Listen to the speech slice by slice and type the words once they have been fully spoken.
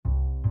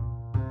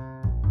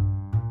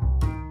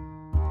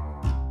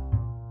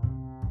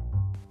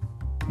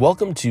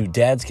Welcome to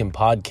Dads Can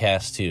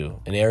Podcast Too,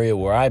 an area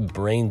where I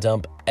brain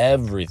dump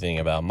everything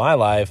about my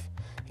life,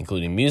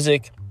 including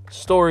music,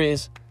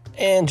 stories,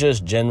 and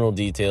just general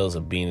details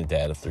of being a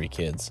dad of 3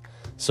 kids.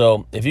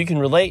 So if you can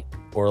relate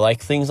or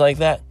like things like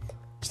that,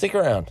 stick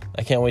around.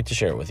 I can't wait to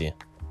share it with you.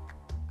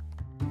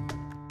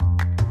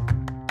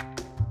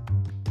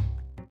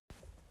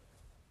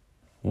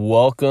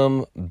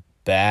 Welcome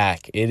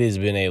back. It has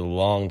been a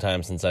long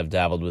time since I've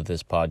dabbled with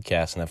this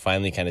podcast, and I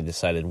finally kind of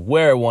decided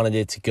where I wanted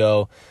it to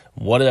go,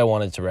 what I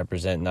wanted to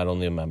represent, not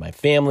only about my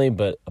family,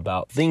 but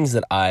about things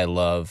that I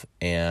love,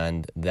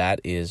 and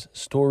that is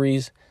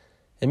stories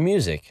and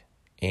music.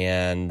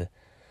 And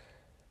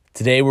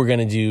today we're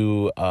going to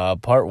do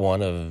part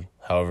 1 of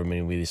however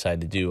many we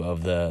decide to do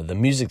of the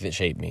music that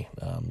shaped me,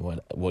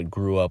 what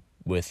grew up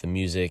with the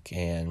music,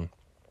 and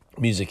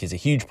music is a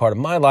huge part of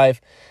my life.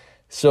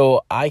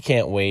 So I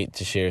can't wait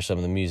to share some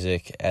of the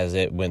music as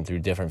it went through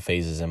different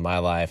phases in my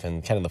life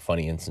and kind of the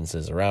funny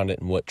instances around it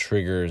and what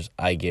triggers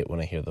I get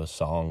when I hear those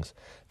songs.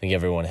 I think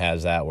everyone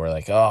has that where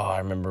like, oh, I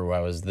remember where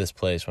I was this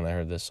place when I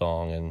heard this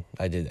song and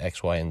I did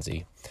X, Y, and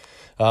Z.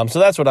 So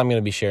that's what I'm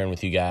going to be sharing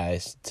with you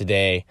guys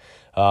today,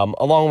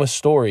 along with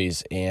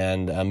stories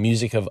and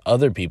music of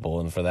other people.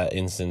 And for that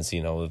instance,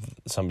 you know, if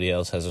somebody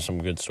else has some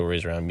good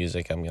stories around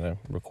music, I'm going to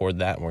record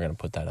that and we're going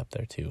to put that up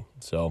there too.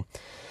 So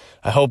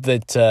I hope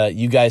that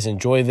you guys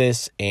enjoy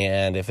this,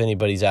 and if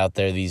anybody's out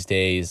there these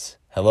days,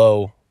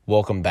 hello,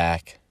 welcome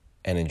back,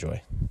 and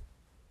enjoy.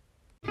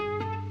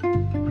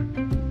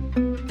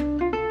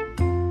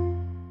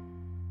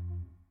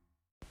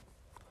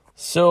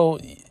 So,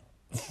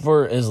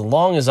 for as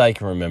long as I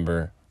can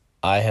remember,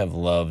 I have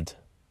loved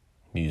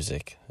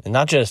music, and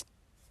not just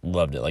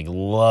loved it, like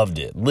loved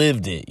it,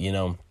 lived it, you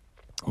know,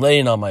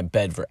 laying on my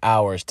bed for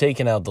hours,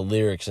 taking out the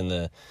lyrics and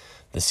the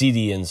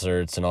CD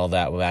inserts and all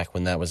that back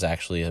when that was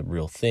actually a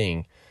real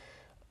thing.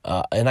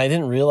 And I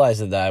didn't realize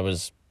that I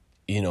was,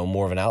 you know,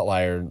 more of an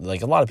outlier.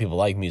 Like a lot of people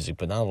like music,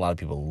 but not a lot of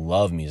people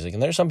love music.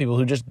 And there's some people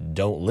who just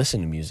don't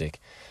listen to music.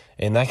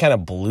 And that kind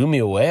of blew me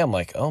away. I'm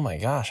like, oh my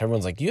gosh,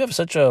 everyone's like, you have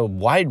such a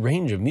wide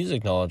range of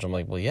music knowledge. I'm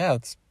like, well, yeah,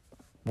 it's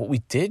what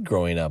we did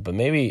growing up. But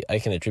maybe I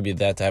can attribute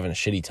that to having a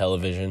shitty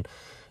television.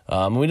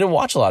 We didn't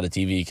watch a lot of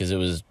TV because it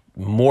was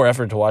more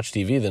effort to watch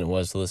TV than it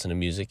was to listen to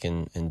music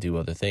and do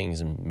other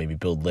things and maybe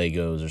build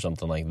Legos or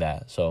something like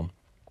that. So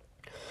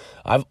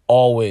I've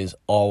always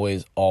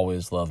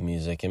loved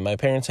music, and my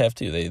parents have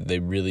too. They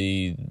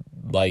really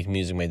like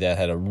music. My dad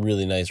had a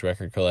really nice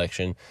record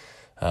collection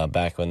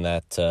back when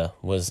that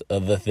was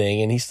the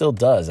thing, and he still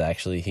does,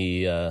 actually.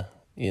 He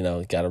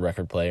got a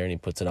record player and he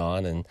puts it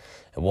on, and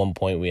at one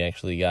point we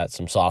actually got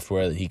some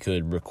software that he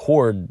could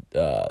record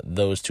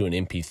those to an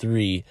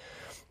MP3,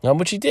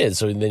 which he did.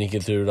 So then he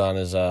could throw it on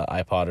his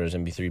iPod or his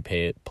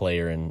MP3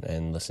 player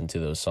and listen to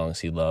those songs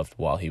he loved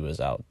while he was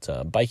out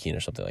biking or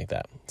something like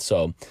that.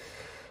 So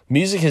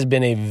music has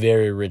been a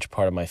very rich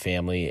part of my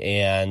family.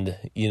 And,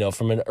 you know,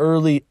 from an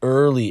early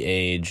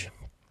age,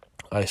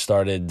 I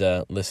started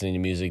listening to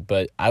music,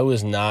 but I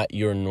was not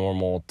your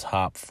normal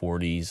top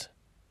 40s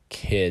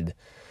kid.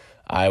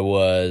 I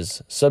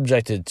was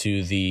subjected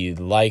to the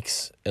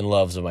likes and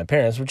loves of my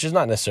parents, which is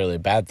not necessarily a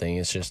bad thing.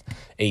 It's just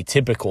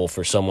atypical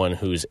for someone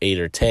who's 8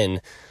 or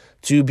 10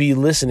 to be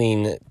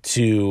listening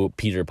to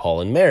Peter,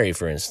 Paul, and Mary,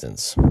 for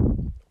instance.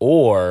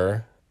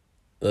 Or,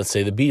 let's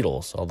say, the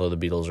Beatles, although the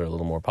Beatles are a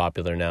little more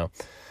popular now.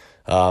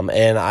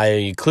 And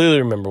I clearly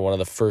remember one of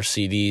the first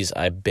CDs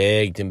I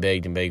begged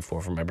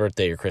for my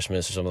birthday or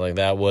Christmas or something like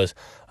that was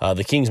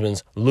the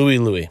Kingsmen's Louie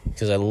Louie,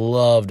 because I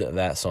loved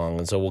that song.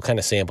 And so we'll kind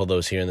of sample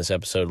those here in this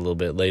episode a little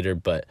bit later.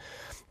 But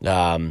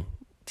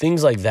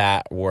things like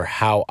that were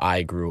how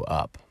I grew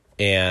up.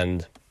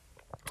 And,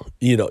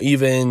 you know,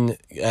 even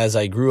as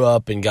I grew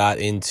up and got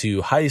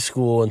into high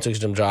school and took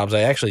some jobs,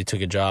 I actually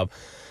took a job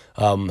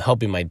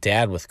helping my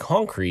dad with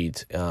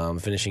concrete,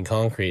 finishing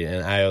concrete.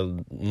 And I'll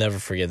never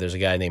forget, there's a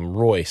guy named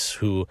Royce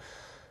who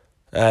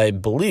I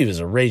believe is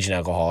a raging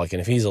alcoholic.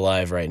 And if he's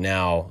alive right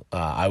now,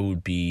 I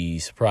would be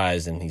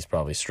surprised, and he's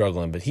probably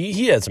struggling. But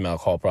he had some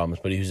alcohol problems,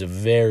 but he was a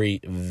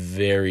very,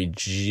 very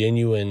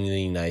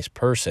genuinely nice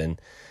person.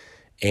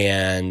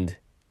 And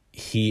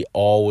he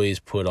always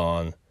put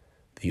on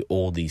the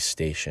oldies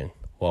station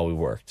while we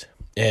worked.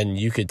 And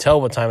you could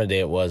tell what time of day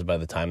it was by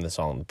the time the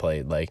song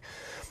played. Like,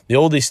 the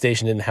oldies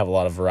station didn't have a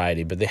lot of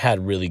variety, but they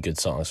had really good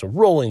songs. So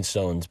Rolling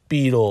Stones,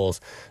 Beatles,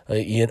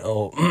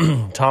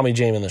 Tommy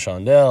James and the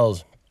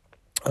Shondells,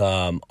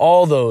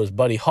 all those,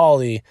 Buddy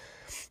Holly,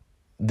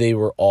 they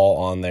were all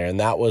on there. And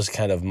that was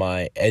kind of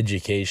my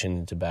education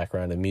into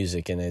background of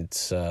music. And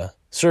it's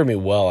served me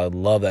well. I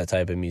love that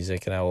type of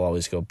music, and I will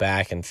always go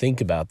back and think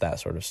about that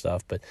sort of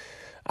stuff. But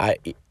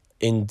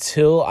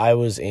until I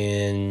was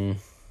in,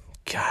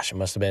 it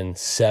must have been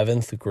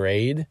 7th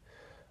grade,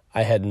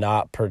 I had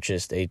not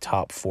purchased a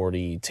top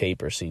 40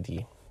 tape or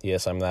CD.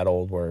 Yes, I'm that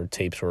old where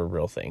tapes were a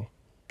real thing.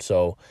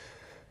 So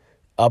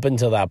up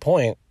until that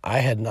point,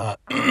 I had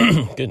not,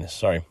 I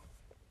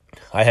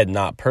had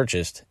not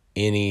purchased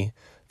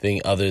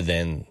anything other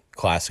than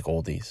classic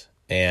oldies.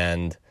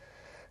 And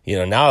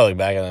Now I look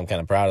back and I'm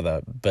kind of proud of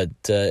that. But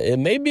it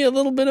may be a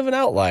little bit of an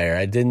outlier.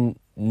 I didn't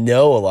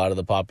know a lot of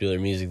the popular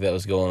music that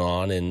was going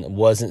on and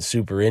wasn't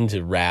super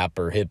into rap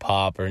or hip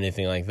hop or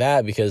anything like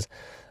that because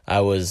I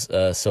was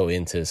so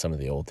into some of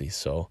the oldies.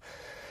 So,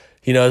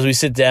 as we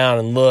sit down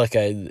and look,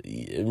 I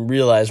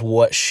realize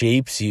what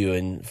shapes you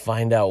and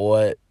find out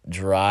what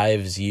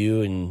drives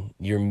you and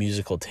your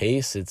musical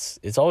taste.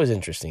 It's always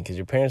interesting because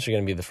your parents are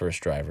going to be the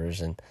first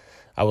drivers, and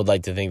I would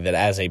like to think that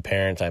as a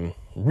parent, I'm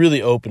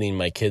really opening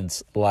my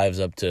kids' lives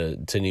up to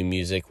new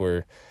music.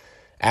 We're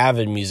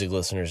avid music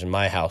listeners in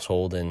my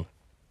household, and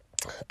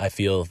I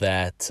feel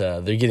that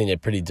they're getting a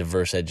pretty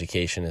diverse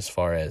education as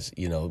far as,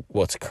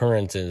 what's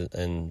current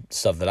and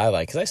stuff that I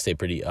like, because I stay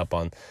pretty up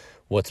on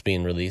what's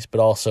being released, but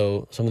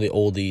also some of the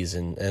oldies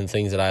and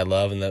things that I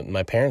love and that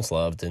my parents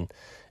loved, and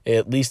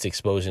at least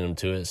exposing them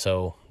to it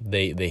so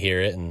they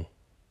hear it and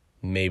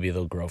maybe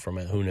they'll grow from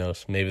it. Who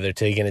knows? Maybe they're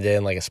taking it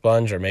in like a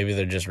sponge, or maybe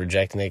they're just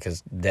rejecting it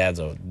because dad's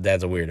a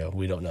weirdo.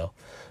 We don't know.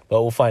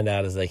 But we'll find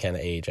out as they kind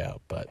of age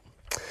out. But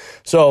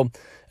so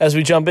as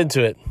we jump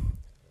into it,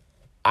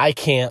 I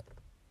can't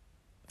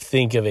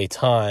think of a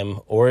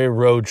time or a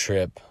road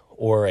trip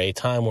or a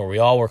time where we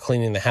all were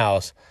cleaning the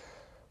house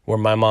where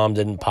my mom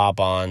didn't pop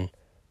on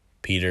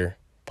Peter,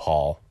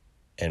 Paul,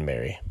 and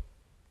Mary.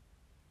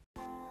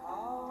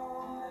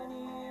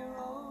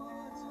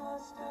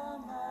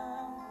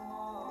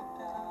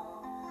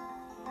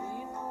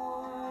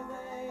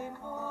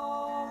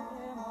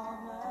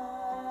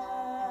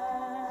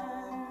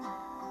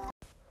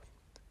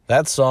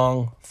 That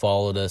song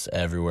followed us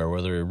everywhere,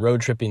 whether we were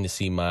road tripping to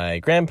see my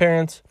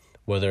grandparents,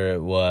 whether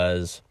it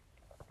was,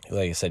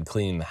 like I said,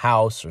 cleaning the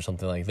house or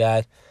something like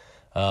that.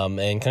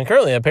 And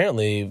concurrently,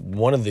 apparently,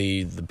 one of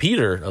the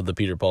Peter of the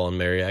Peter, Paul, and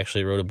Mary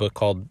actually wrote a book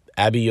called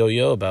Abby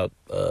Yo-Yo about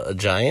a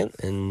giant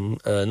in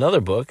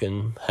another book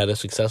and had a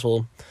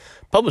successful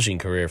publishing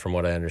career from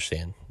what I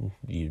understand.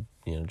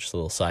 Just a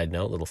little side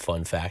note, little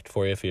fun fact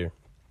for you if you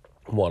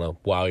want to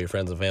wow your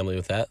friends and family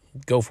with that,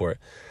 go for it.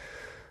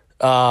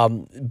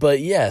 But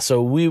yeah,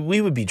 so we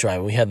would be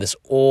driving. We had this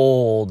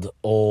old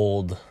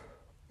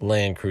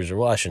Land Cruiser.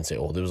 Well, I shouldn't say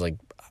old. It was like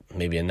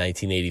maybe a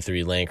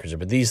 1983 Land Cruiser,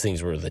 but these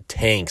things were the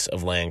tanks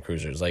of Land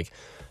Cruisers, like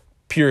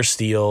pure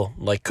steel,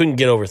 like couldn't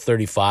get over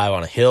 35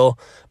 on a hill,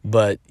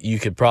 but you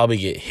could probably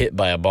get hit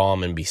by a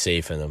bomb and be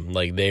safe in them.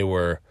 Like they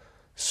were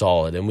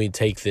solid. And we'd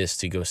take this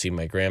to go see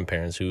my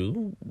grandparents,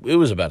 it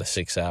was about a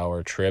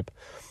 6-hour trip.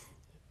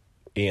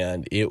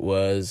 And it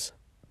was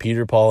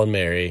Peter, Paul, and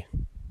Mary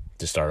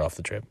to start off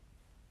the trip.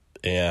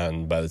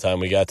 And by the time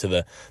we got to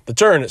the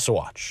turn at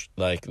Saguache,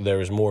 like there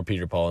was more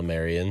Peter, Paul, and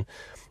Mary. And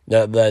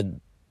that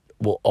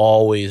will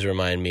always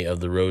remind me of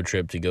the road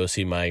trip to go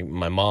see my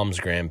mom's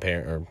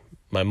grandparent, or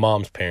my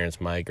mom's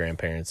parents, my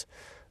grandparents,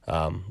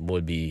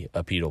 would be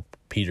a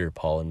Peter,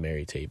 Paul, and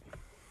Mary tape.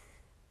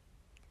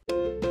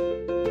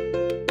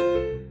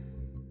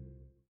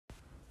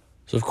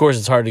 So, of course,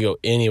 it's hard to go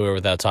anywhere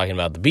without talking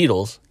about the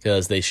Beatles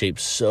because they shaped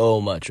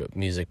so much of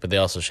music, but they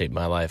also shaped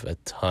my life a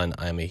ton.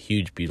 I'm a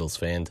huge Beatles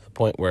fan to the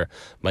point where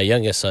my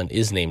youngest son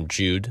is named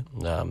Jude,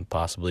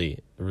 possibly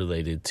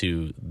related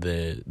to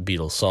the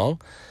Beatles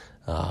song,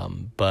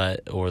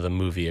 or the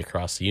movie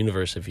Across the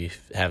Universe if you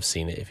have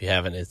seen it. If you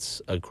haven't,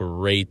 it's a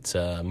great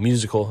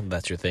musical, if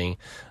that's your thing,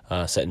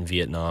 set in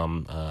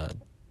Vietnam,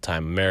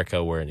 time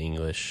America, where an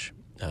English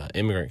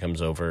immigrant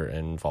comes over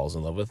and falls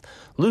in love with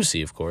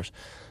Lucy, of course.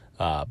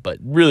 But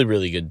really,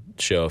 really good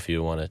show if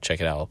you want to check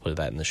it out. I'll put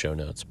that in the show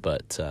notes.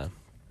 But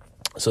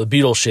so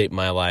the Beatles shaped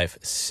my life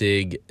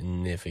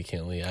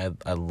significantly.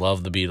 I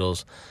love the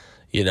Beatles.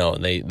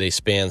 And they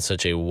span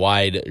such a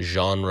wide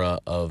genre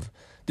of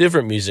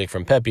different music,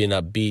 from peppy and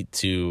upbeat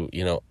to,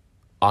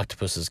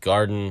 Octopus's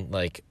Garden,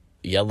 like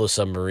Yellow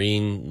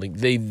Submarine. Like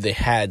they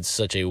had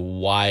such a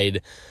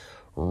wide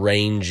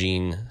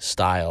ranging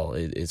style.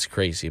 It's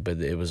crazy,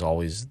 but it was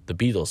always the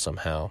Beatles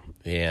somehow.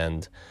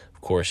 And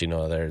of course,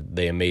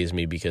 they amaze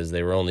me because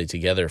they were only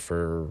together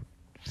for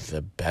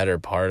the better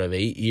part of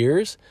 8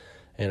 years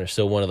and are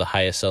still one of the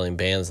highest selling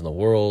bands in the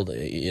world.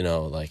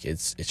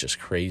 It's just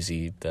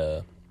crazy,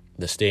 the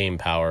staying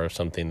power of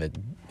something that,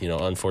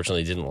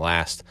 unfortunately didn't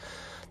last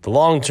the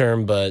long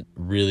term, but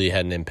really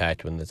had an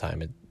impact when the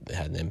time it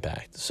had an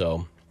impact.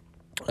 So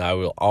I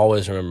will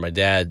always remember my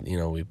dad,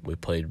 we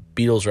played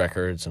Beatles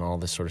records and all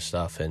this sort of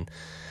stuff. And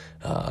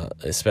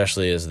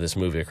especially as this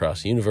movie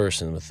Across the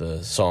Universe and with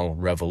the song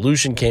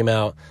Revolution came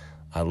out,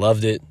 I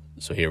loved it.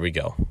 So here we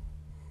go.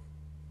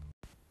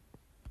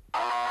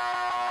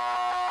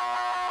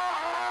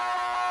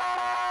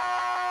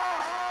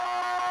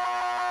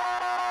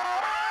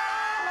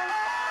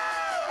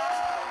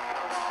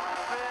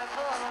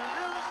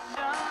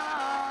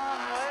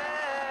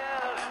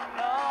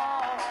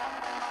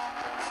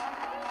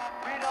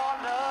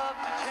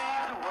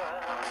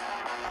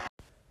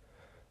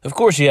 Of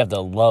course, you have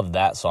to love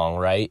that song,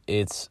 right?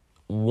 It's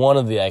one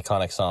of the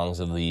iconic songs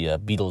of the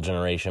Beatle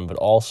generation, but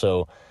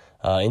also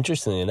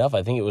Interestingly enough,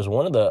 I think it was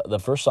one of the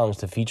first songs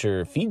to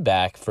feature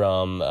feedback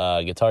from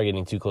guitar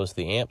getting too close to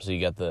the amp. So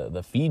you got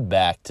the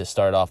feedback to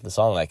start off the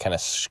song, that kind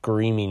of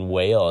screaming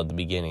wail at the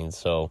beginning.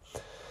 So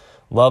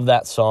love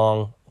that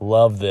song.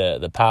 Love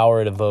the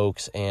power it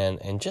evokes,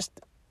 and just,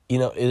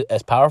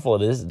 as powerful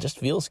it is, it just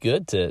feels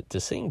good to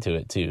sing to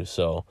it too.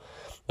 So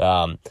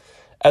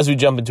as we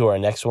jump into our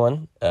next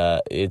one,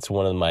 it's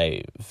one of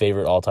my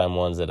favorite all-time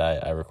ones that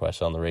I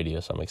requested on the radio,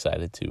 so I'm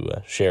excited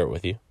to share it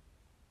with you.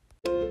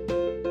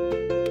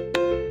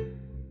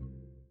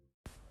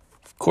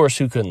 Of course,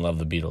 who couldn't love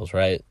the Beatles,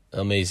 right?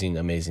 Amazing,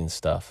 amazing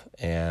stuff.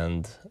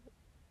 And,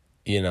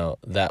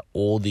 that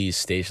oldies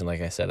station,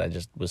 like I said, I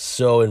just was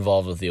so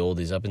involved with the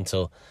oldies up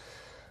until,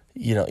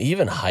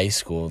 even high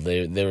school.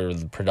 They were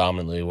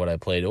predominantly what I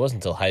played. It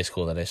wasn't until high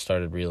school that I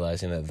started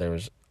realizing that there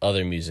was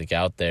other music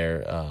out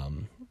there,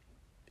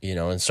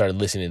 and started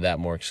listening to that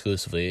more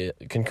exclusively.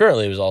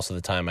 Concurrently, it was also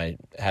the time I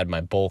had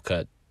my bowl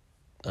cut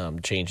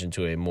changed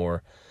into a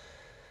more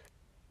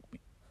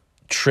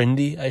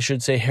trendy, I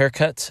should say,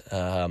 haircut.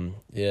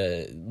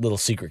 Little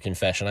secret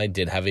confession, I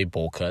did have a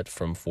bowl cut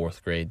from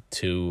 4th grade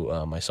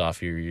to my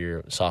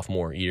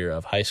sophomore year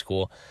of high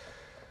school.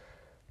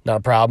 Not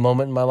a proud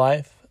moment in my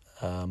life,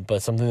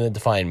 but something that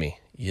defined me,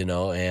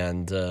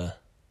 and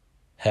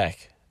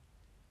heck,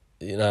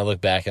 I look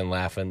back and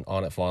laugh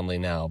on it fondly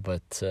now,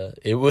 but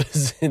it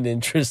was an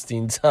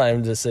interesting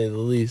time, to say the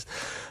least.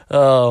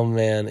 Oh,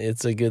 man,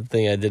 it's a good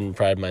thing I didn't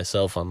pride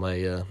myself on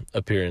my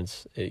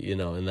appearance,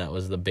 and that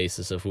was the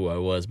basis of who I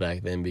was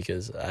back then,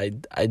 because I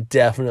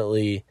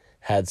definitely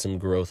had some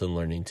growth and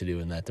learning to do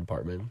in that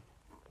department.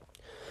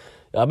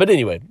 But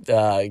anyway,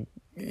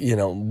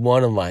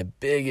 one of my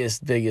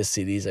biggest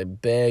CDs I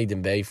begged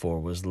and begged for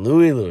was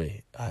Louie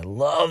Louie. I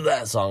love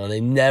that song, and they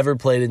never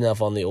played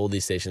enough on the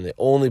oldie station. They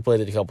only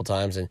played it a couple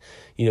times, and,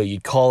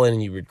 you'd call in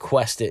and you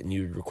request it, and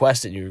you'd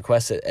request it, and you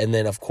request it, and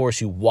then, of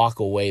course, you walk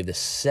away the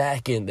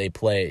second they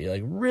play it. You're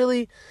like,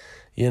 really?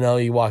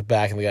 You walk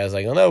back, and the guy's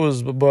like, oh, that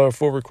was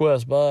for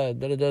request, bye,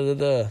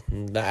 da-da-da-da-da.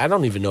 I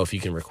don't even know if you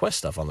can request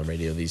stuff on the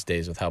radio these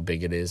days with how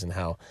big it is and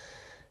how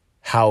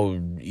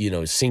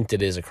synced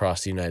it is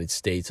across the United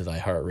States with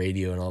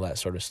iHeartRadio and all that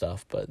sort of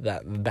stuff. But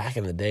that back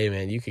in the day,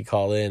 man, you could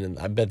call in, and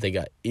I bet they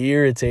got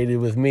irritated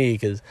with me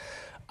because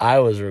I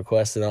was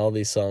requesting all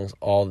these songs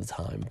all the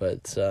time.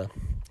 But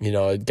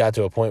it got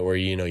to a point where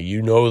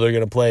they're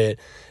gonna play it,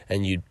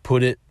 and you'd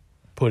put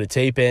a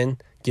tape in,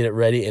 get it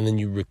ready, and then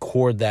you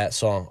record that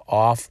song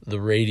off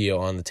the radio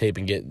on the tape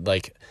and get,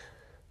 like,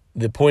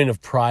 the point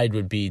of pride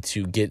would be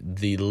to get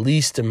the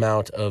least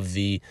amount of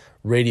the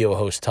radio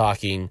host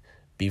talking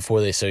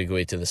before they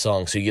segue to the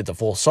song. So you get the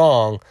full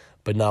song,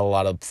 but not a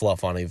lot of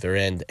fluff on either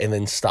end, and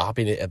then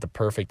stopping it at the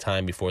perfect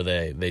time before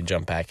they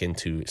jump back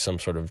into some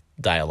sort of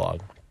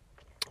dialogue.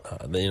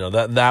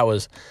 That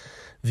was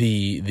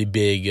the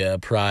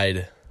big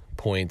pride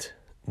point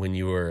when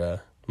you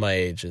were my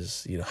age,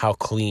 is, how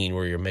clean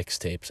were your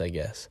mixtapes, I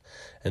guess.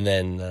 And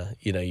then,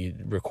 you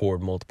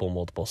record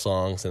multiple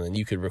songs, and then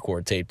you could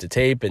record tape to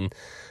tape and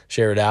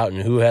share it out,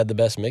 and who had the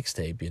best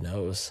mixtape,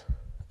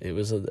 It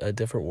was a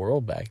different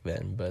world back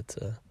then, but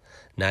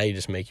now you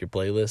just make your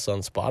playlists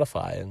on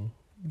Spotify and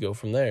go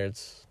from there.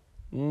 It's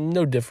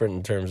no different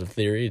in terms of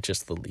theory. It's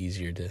just a little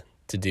easier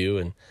to do,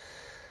 and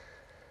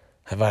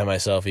I find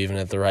myself, even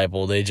at the ripe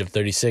old age of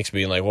 36,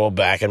 being like, well,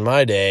 back in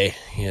my day,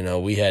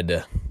 we had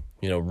to,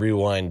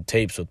 rewind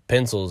tapes with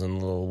pencils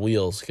and little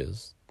wheels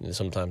because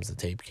sometimes the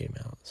tape came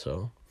out.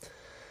 So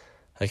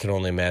I can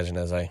only imagine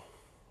as I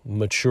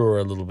mature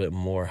a little bit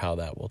more how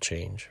that will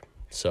change.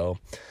 So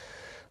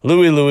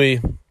Louie Louie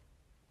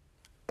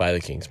by the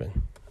Kingsmen.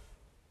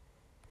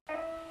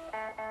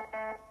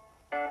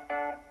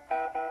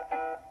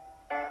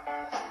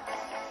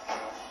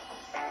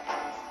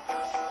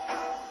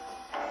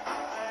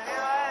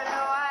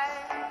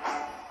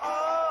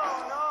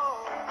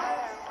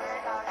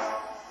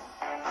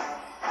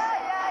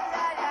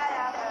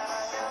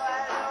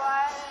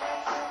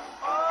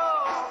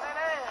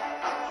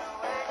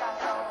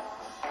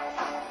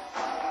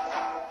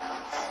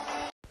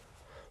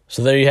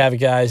 So there you have it,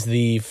 guys.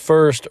 The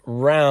first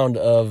round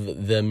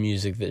of the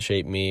music that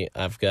shaped me.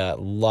 I've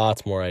got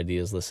lots more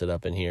ideas listed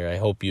up in here. I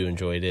hope you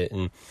enjoyed it.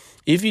 And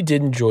if you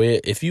did enjoy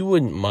it, if you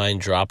wouldn't mind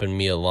dropping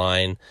me a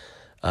line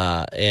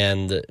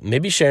and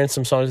maybe sharing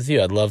some songs with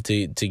you, I'd love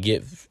to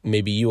get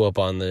maybe you up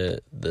on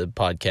the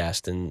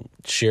podcast and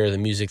share the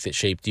music that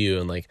shaped you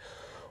and like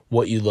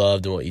what you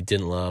loved and what you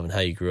didn't love and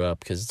how you grew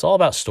up. Because it's all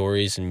about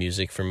stories and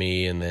music for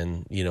me, and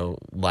then,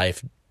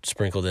 life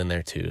sprinkled in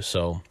there too.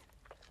 So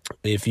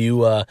if you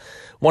want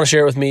to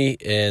share it with me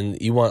and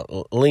you want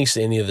links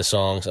to any of the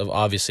songs,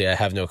 obviously I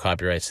have no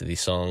copyrights to these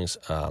songs.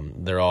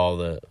 They're all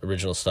the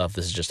original stuff.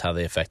 This is just how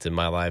they affected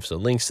my life. So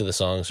links to the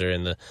songs are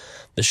in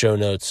the show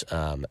notes,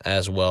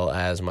 as well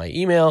as my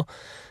email.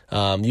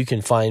 You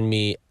can find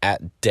me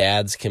at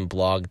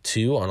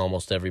dadscanblog2 on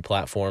almost every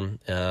platform.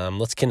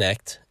 Let's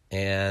connect.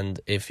 And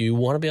if you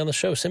want to be on the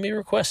show, send me a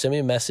request, send me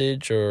a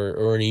message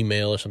or an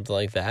email or something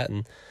like that.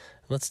 And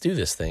let's do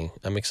this thing.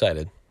 I'm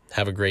excited.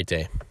 Have a great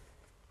day.